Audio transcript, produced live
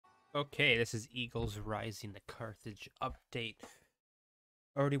Okay, this is Eagles Rising, the Carthage update.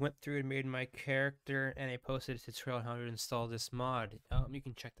 Already went through and made my character, and I posted a tutorial on how to install this mod. You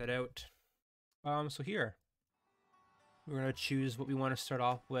can check that out. So here, we're gonna choose what we want to start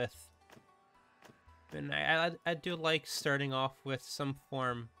off with. And I do like starting off with some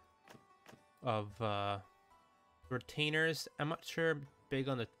form of retainers. I'm not sure big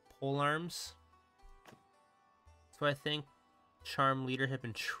on the pole arms. So I think charm, leadership,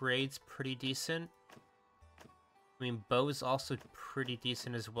 and trade's pretty decent. I mean, bow's also pretty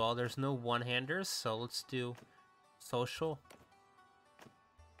decent as well. There's no one-handers, so let's do social.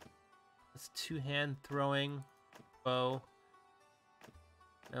 Let's two-hand throwing, bow.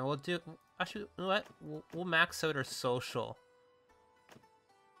 And we'll do, actually, you know what? We'll max out our social.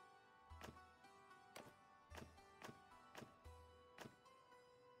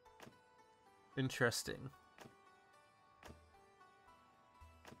 Interesting.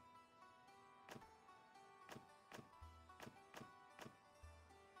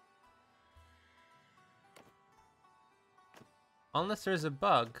 Unless there's a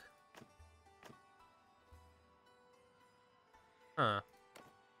bug. Huh.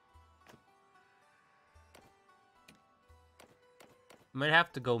 Might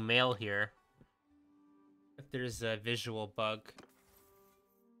have to go mail here. If there's a visual bug.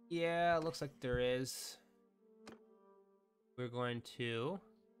 Yeah, looks like there is. We're going to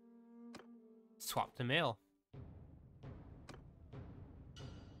swap the mail.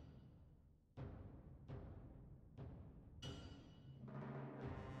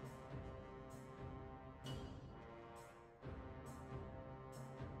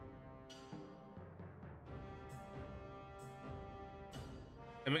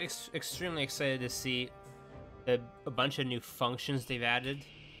 I'm extremely excited to see a bunch of new functions they've added.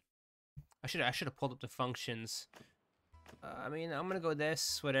 I should have pulled up the functions. I mean, I'm gonna go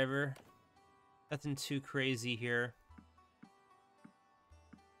this, whatever. Nothing too crazy here.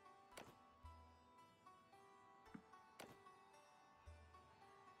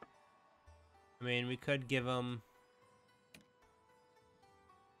 I mean, we could give them...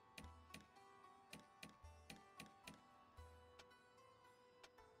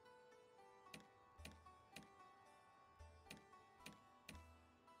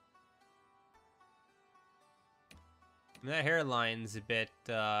 I mean, that hairline's a bit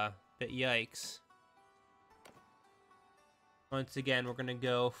yikes. Once again, we're gonna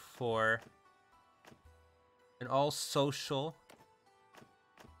go for an all social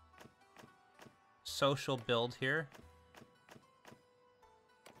build here.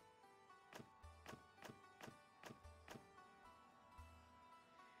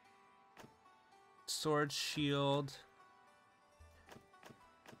 Sword shield.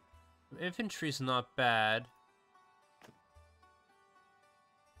 Infantry's not bad.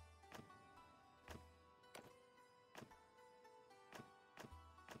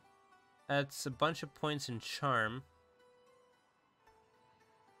 That's a bunch of points in charm.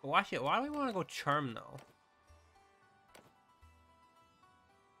 Watch it. Why do we want to go charm though?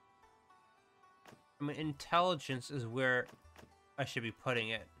 I mean, intelligence is where I should be putting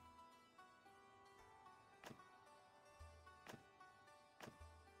it.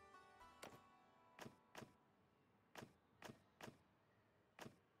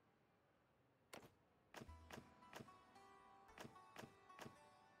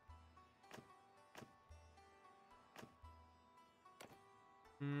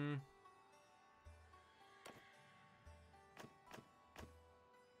 Hmm.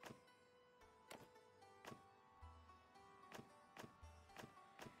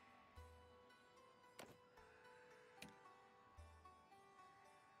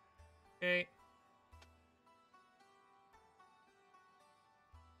 Okay.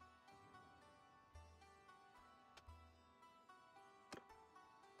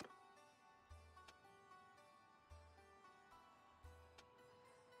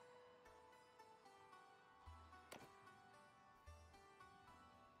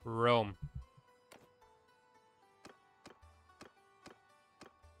 Rome.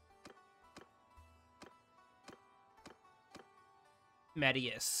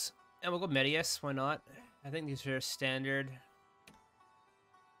 Medius. And we'll go Medius, why not? I think these are standard.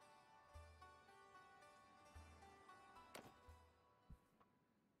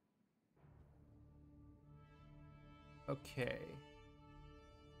 Okay.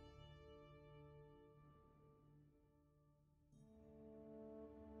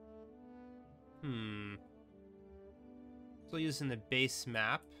 Still using the base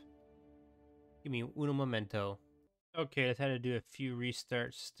map. Give me uno momento. Okay, I've had to do a few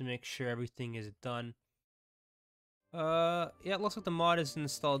restarts to make sure everything is done. Yeah, it looks like the mod is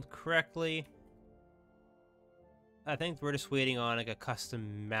installed correctly. I think we're just waiting on like a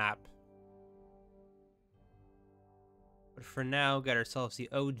custom map. But for now, got ourselves the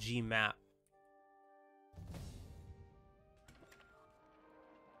OG map.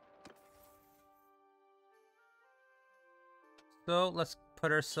 So let's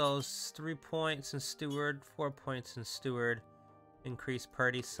put ourselves 3 points in Steward, 4 points in Steward. Increase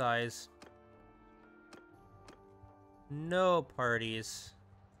party size. No parties.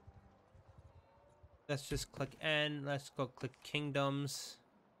 Let's just click N. Let's go click Kingdoms.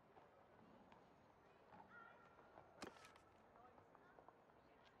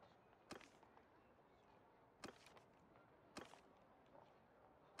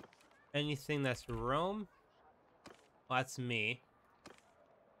 Anything that's Rome? Well, that's me.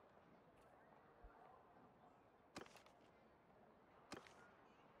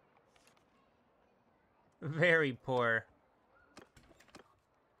 Very poor.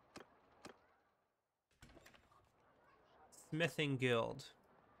 Smithing Guild.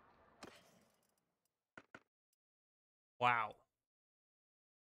 Wow.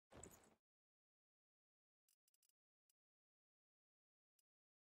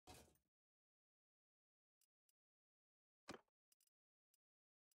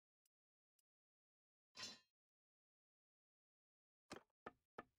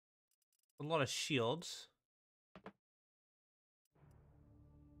 A lot of shields.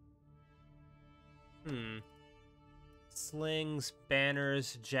 Slings,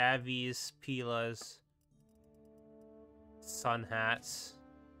 banners, javies, pilas, sun hats.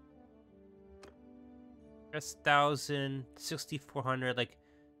 That's 1,000, 6,400. Like,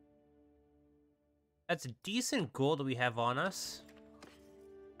 that's decent gold that we have on us.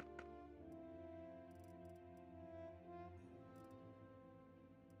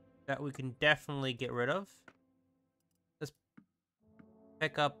 That we can definitely get rid of. Let's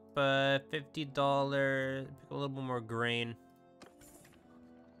pick up $50. Pick a little bit more grain.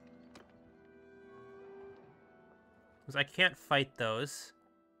 Because I can't fight those.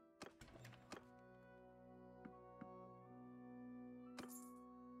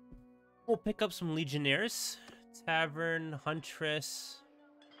 We'll pick up some legionnaires. Tavern, Huntress.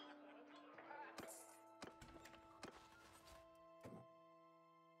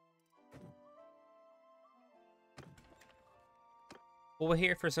 Well, we're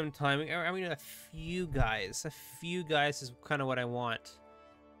here for some time. I mean, a few guys. A few guys is kind of what I want.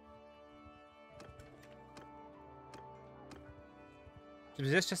 So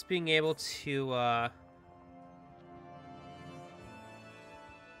is this just being able to,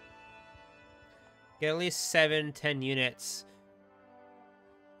 get at least 7, 10 units.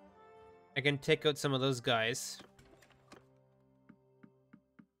 I can take out some of those guys.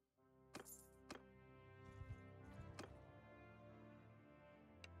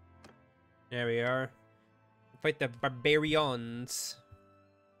 There we are. Fight the barbarians.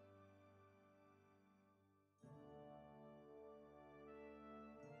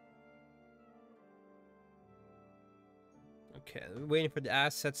 Okay, waiting for the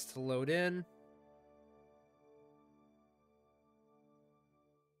assets to load in.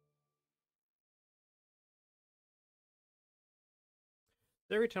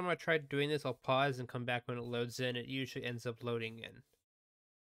 Every time I try doing this, I'll pause and come back when it loads in. It usually ends up loading in.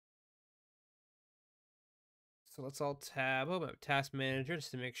 So let's all tab Task Manager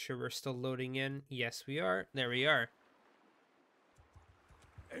just to make sure we're still loading in. Yes, we are. There we are.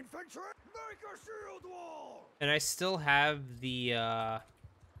 Infantry, make a shield wall! And I still have the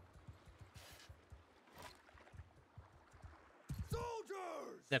Soldiers!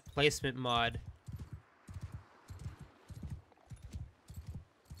 that placement mod.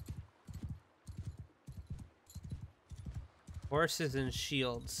 Horses and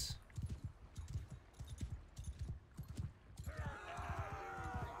shields.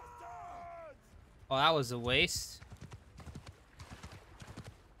 Oh, that was a waste.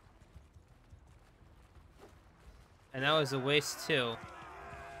 And that was a waste too.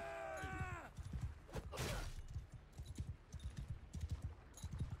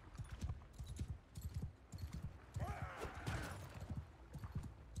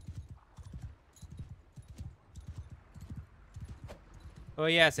 Oh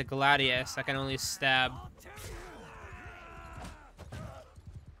yeah, it's a gladius. I can only stab.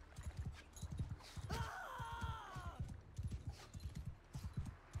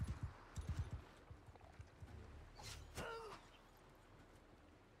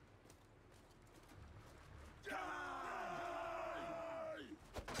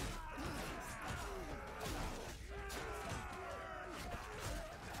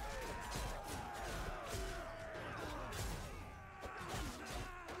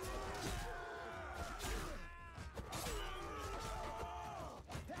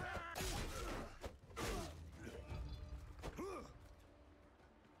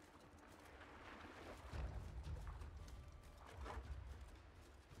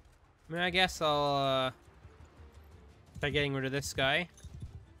 I mean, I guess I'll try getting rid of this guy.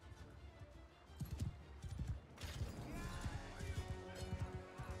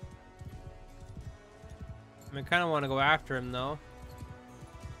 I kind of want to go after him, though.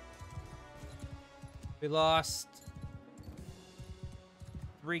 We lost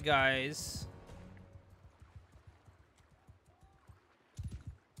 3 guys.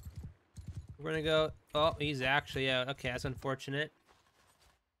 We're gonna go... Oh, he's actually out. Okay, that's unfortunate.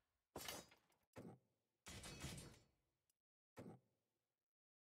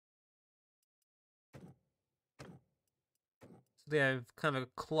 So they have kind of a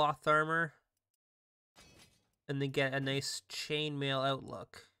cloth armor. And they get a nice chainmail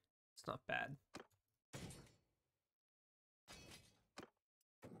outlook. It's not bad.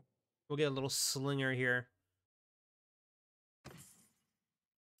 We'll get a little slinger here.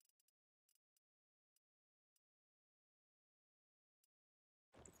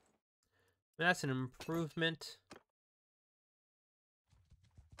 That's an improvement.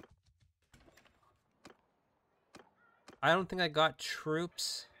 I don't think I got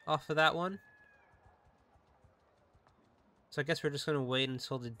troops off of that one. So I guess we're just gonna wait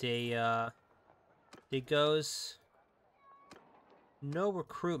until the day goes. No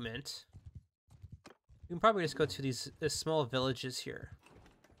recruitment. We can probably just go to these small villages here.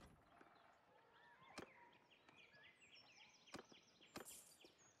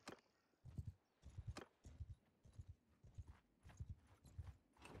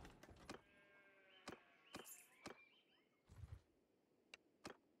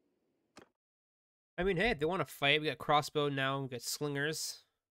 I mean, hey, if they want to fight, we got crossbow now, we got slingers.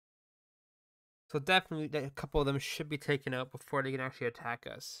 So definitely a couple of them should be taken out before they can actually attack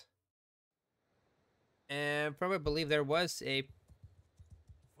us. And from I believe there was a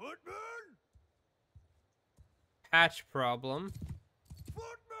Footman! patch problem.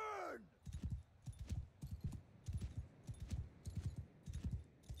 Footman!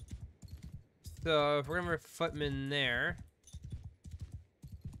 So if we're gonna have footmen there.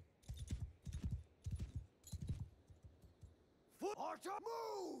 Archer,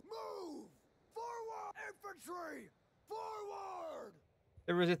 move! Move! Forward! Infantry! Forward!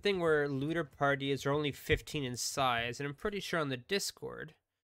 There was a thing where looter parties are only 15 in size, and I'm pretty sure on the Discord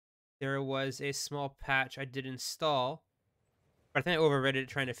there was a small patch I did install, but I think I overread it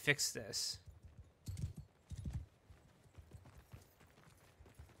trying to fix this.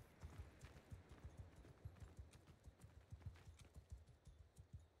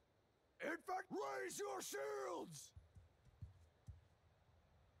 In fact, raise your shields!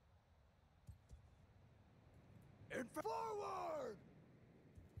 Forward!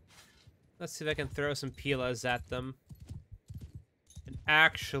 Let's see if I can throw some pilas at them and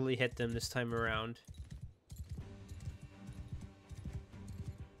actually hit them this time around.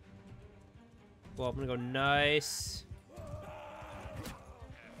 Well, I'm gonna go nice.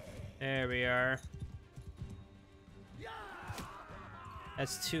 There we are.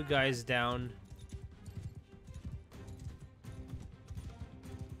 That's 2 guys down.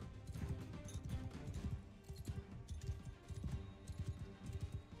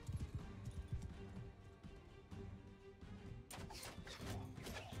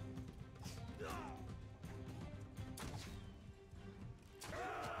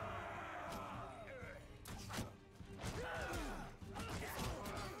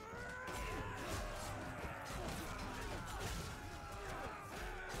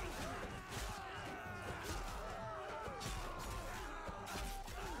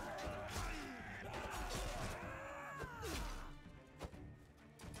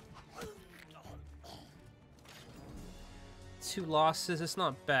 Two losses, it's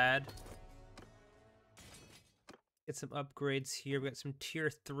not bad. Get some upgrades here. We got some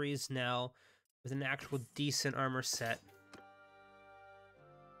tier 3s now with an actual decent armor set.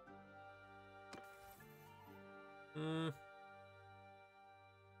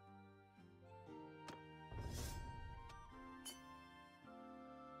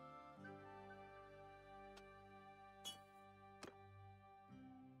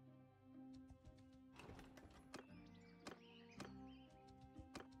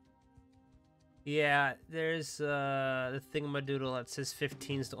 Yeah, there's the thingamadoodle that says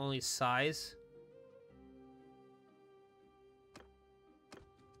 15 is the only size.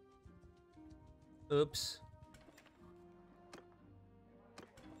 Oops.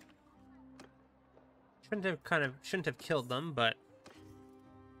 Shouldn't have killed them, but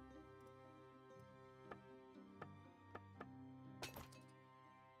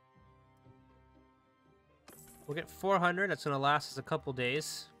we'll get 400. That's gonna last us a couple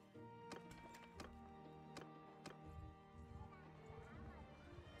days.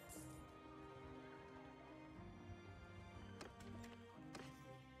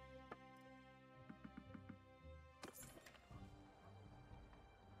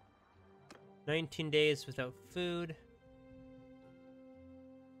 19 days without food.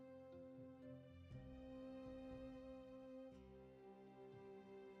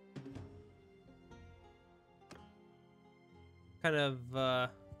 Kind of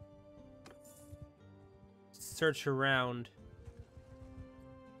search around.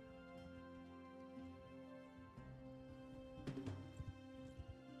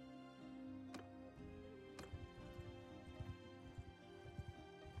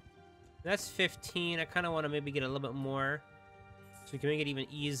 That's 15. I kind of want to maybe get a little bit more so we can make it even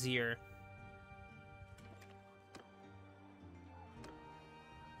easier.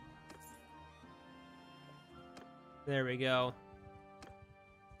 There we go.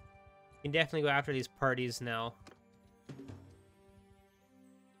 You can definitely go after these parties now.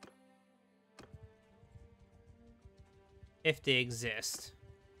 If they exist.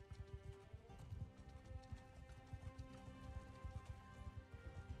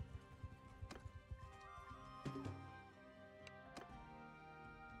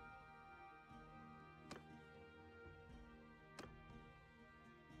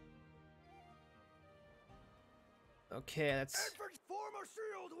 Okay, that's... Infantry, form a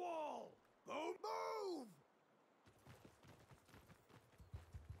shield wall! Move! Move!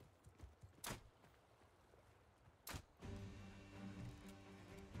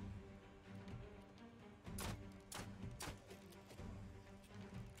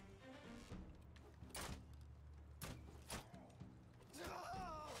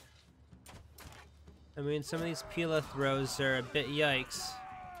 I mean, some of these Pila throws are a bit yikes.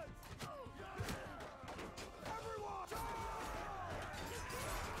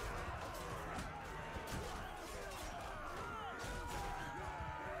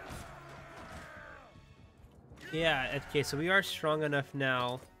 Yeah, okay, so we are strong enough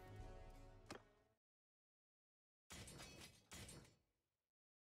now.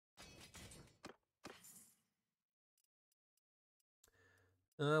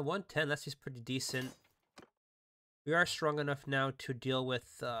 Uh, 110, that's just pretty decent. We are strong enough now to deal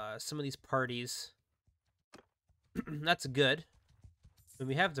with some of these parties. That's good. And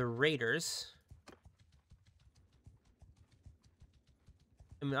we have the raiders.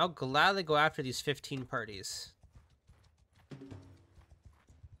 I mean, I'll gladly go after these 15 parties.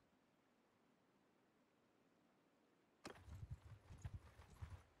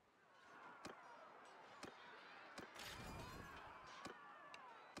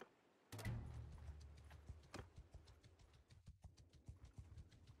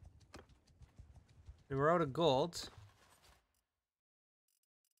 And we're out of gold.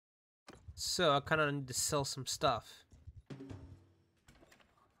 So I kind of need to sell some stuff.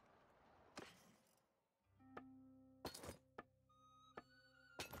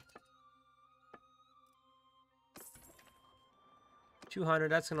 $200,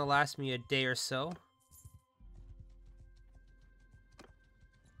 that's gonna last me a day or so.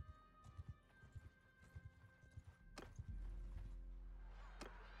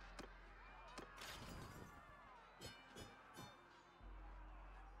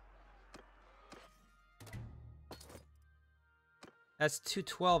 That's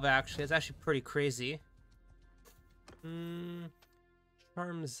 212 actually. That's actually pretty crazy.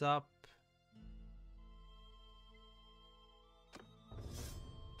 Charms up.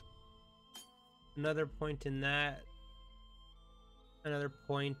 Another point in that. Another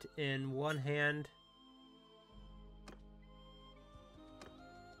point in one hand.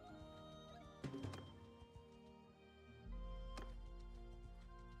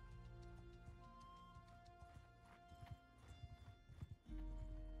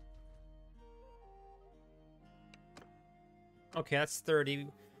 Okay, that's 30.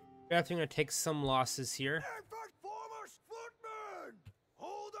 We're definitely gonna take some losses here. Infantry, form footmen!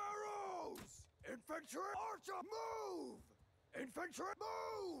 Hold arrows! Infantry, archer, move! Infantry,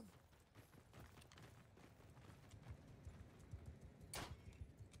 move!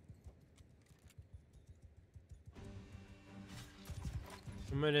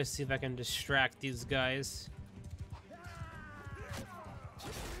 I'm gonna see if I can distract these guys.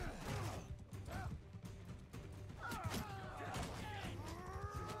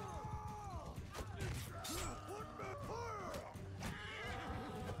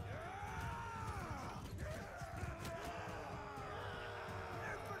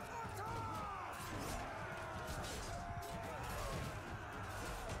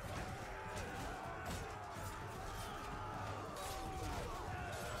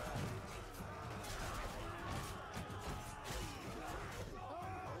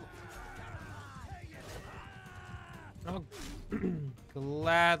 I'll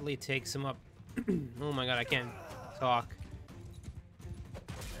gladly take some up. Oh my god, I can't talk.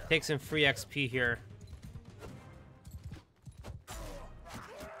 Take some free XP here.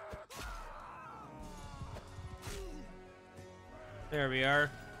 There we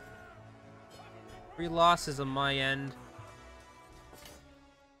are. 3 losses on my end.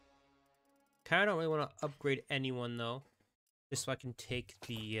 Kinda don't really want to upgrade anyone though. Just so I can take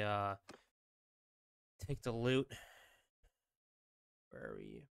the loot.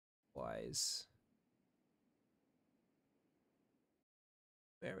 Very wise.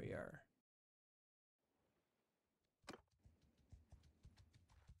 There we are.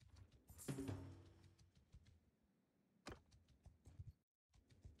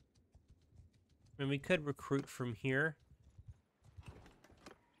 And we could recruit from here.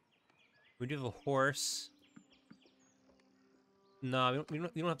 We do have a horse. No, we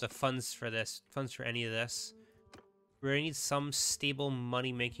don't have the funds for this. Funds for any of this. We're gonna need some stable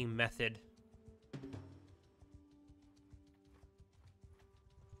money-making method.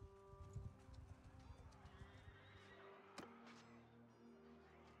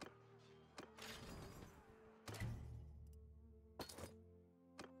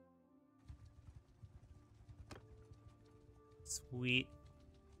 Sweet.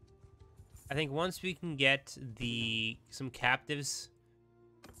 I think once we can get some captives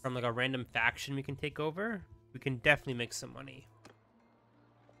from like a random faction we can take over, we can definitely make some money.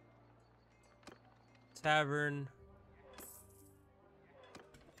 Tavern.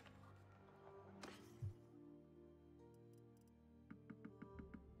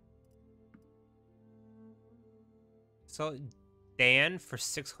 So Dan for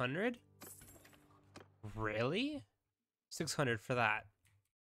 600? Really? 600 for that.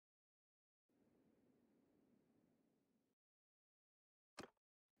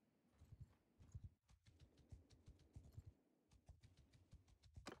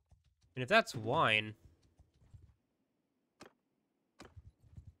 And if that's wine,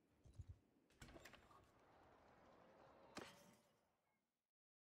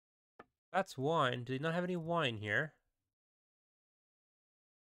 do they not have any wine here?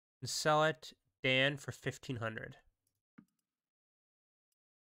 And sell it, Dan, for 1500.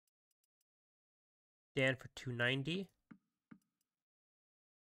 Dan for 290.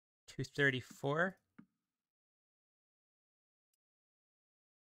 234.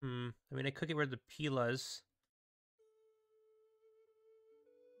 I mean, I could get rid of the pilas.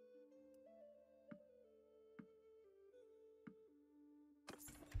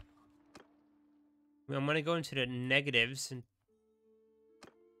 I mean, I'm gonna go into the negatives and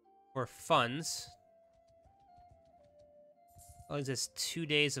for funds. All oh, this 2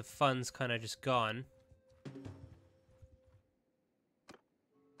 days of funds kind of just gone. I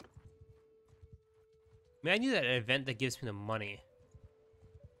mean, I need that event that gives me the money.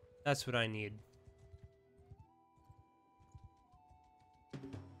 That's what I need.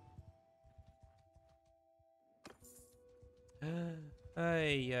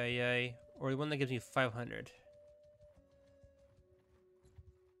 Ay, ay, ay. Or the one that gives me 500.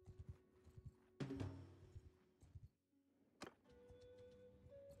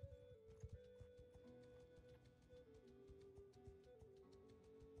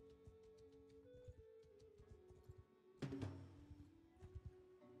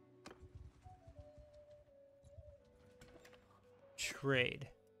 Trade.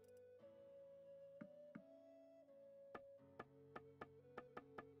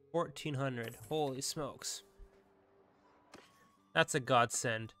 $1,400. Holy smokes. That's a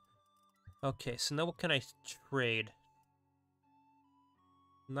godsend. Okay, so now what can I trade?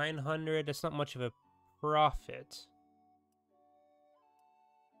 900. That's not much of a profit.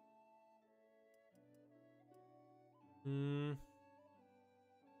 Can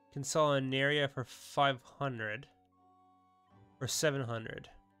sell an area for 500 or 700.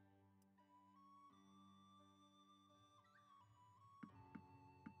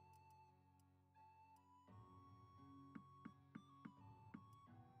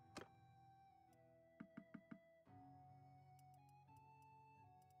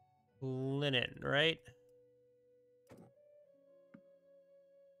 Linen, right?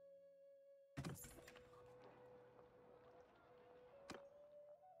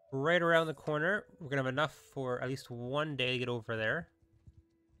 Right around the corner. We're gonna have enough for at least 1 day to get over there.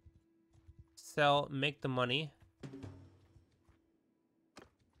 Sell, make the money.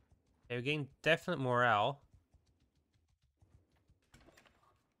 Okay, we're getting definite morale.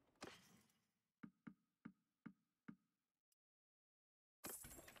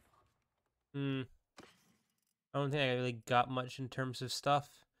 I don't think I really got much in terms of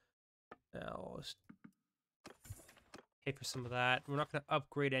stuff. I'll just pay for some of that. We're not gonna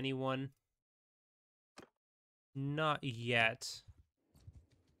upgrade anyone. Not yet.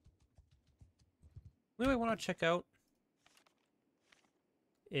 What do I want to check out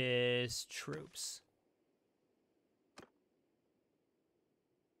is troops.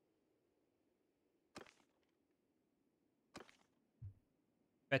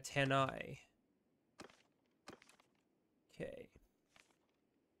 Batanai. Okay.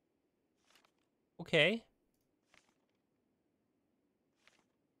 Okay.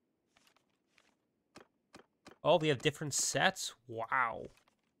 Oh, we have different sets? Wow.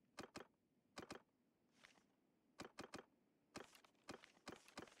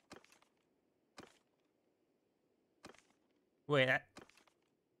 Wait,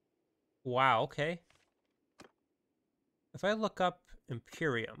 wow, okay. If I look up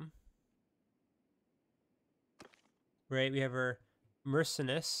Imperium, right, we have our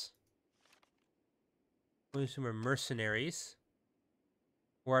Mercenaries. We assume we're mercenaries.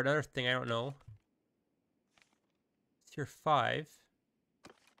 Or another thing, I don't know. Tier 5.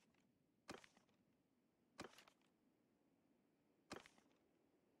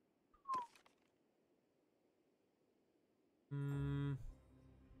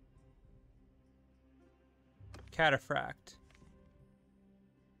 Cataphract.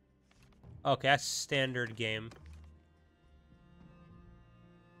 Okay, that's standard game.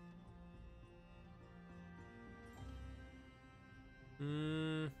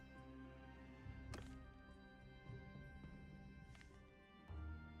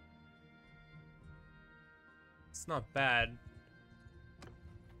 It's not bad.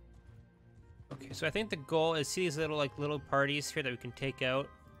 Okay, so I think the goal is see these little parties here that we can take out.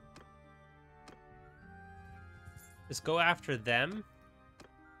 Just go after them,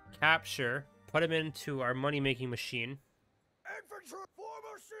 capture, put them into our money-making machine. Infantry, form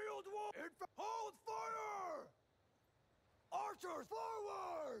a shield wall. Hold fire! Archers,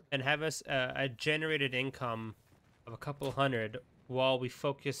 forward! And have us a generated income of a couple hundred while we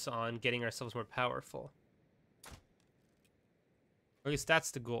focus on getting ourselves more powerful. Or at least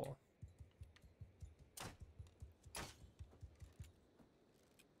that's the goal.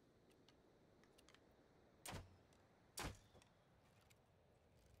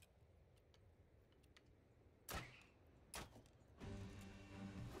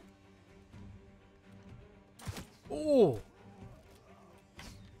 Oh!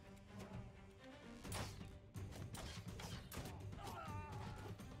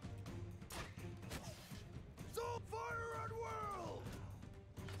 So fire at will!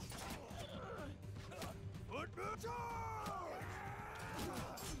 Footman charge!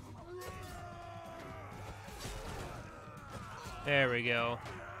 There we go.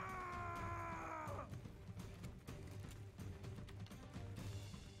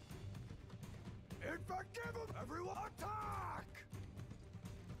 In fact, give them everyone attack!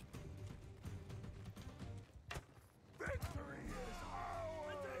 Victory is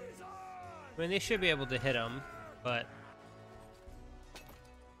ours! It is ours! I mean, they should be able to hit them, but...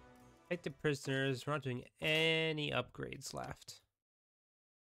 Take the prisoners. We're not doing any upgrades left.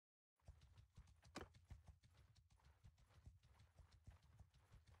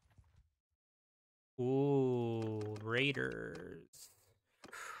 Ooh, raiders.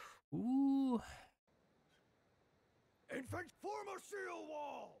 Ooh. Infants, form a shield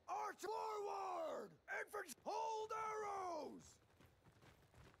wall! Arch forward! Infants, hold arrows!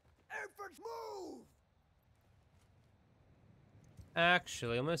 Infants, move!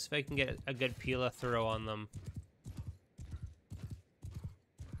 Actually, I'm gonna see if I can get a good Pila throw on them.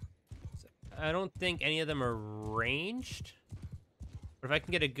 I don't think any of them are ranged. But if I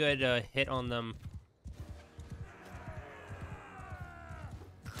can get a good hit on them...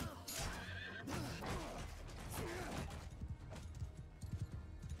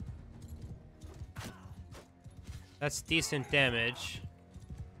 That's decent damage.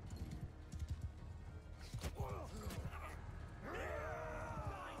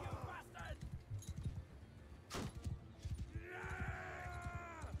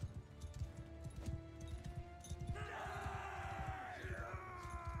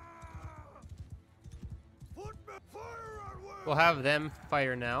 We'll have them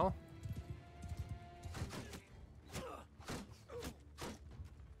fire now.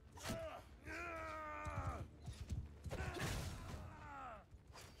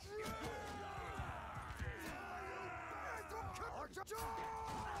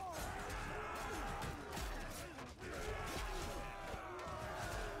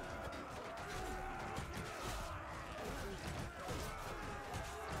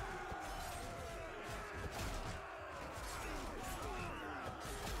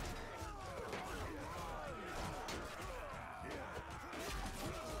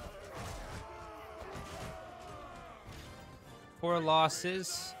 Four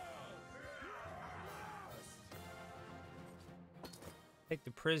losses. Take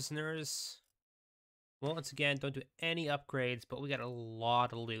the prisoners. Once again, don't do any upgrades, but we got a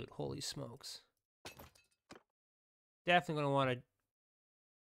lot of loot. Holy smokes. Definitely gonna want to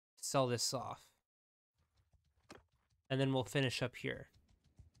sell this off. And then we'll finish up here.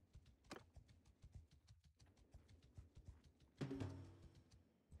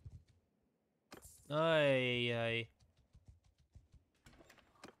 Ay.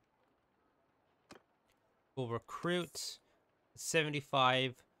 We'll recruit.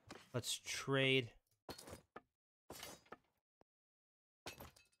 75. Let's trade.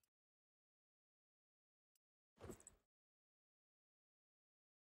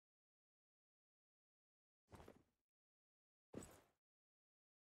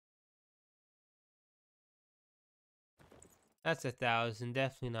 That's 1,000.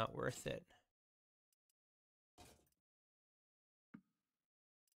 Definitely not worth it.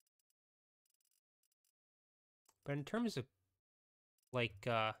 But in terms of, like,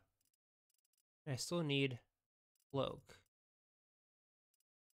 I still need cloak.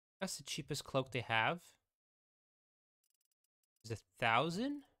 That's the cheapest cloak they have. Is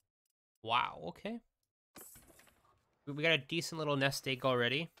 1,000? Wow, okay. We got a decent little nest egg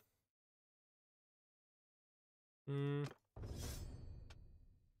already. Okay.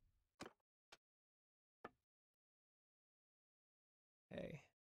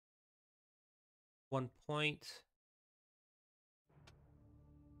 1 point.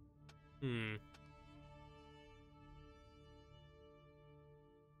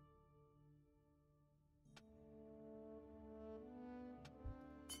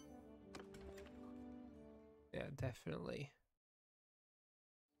 Yeah, definitely.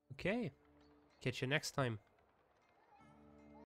 Okay. Catch you next time.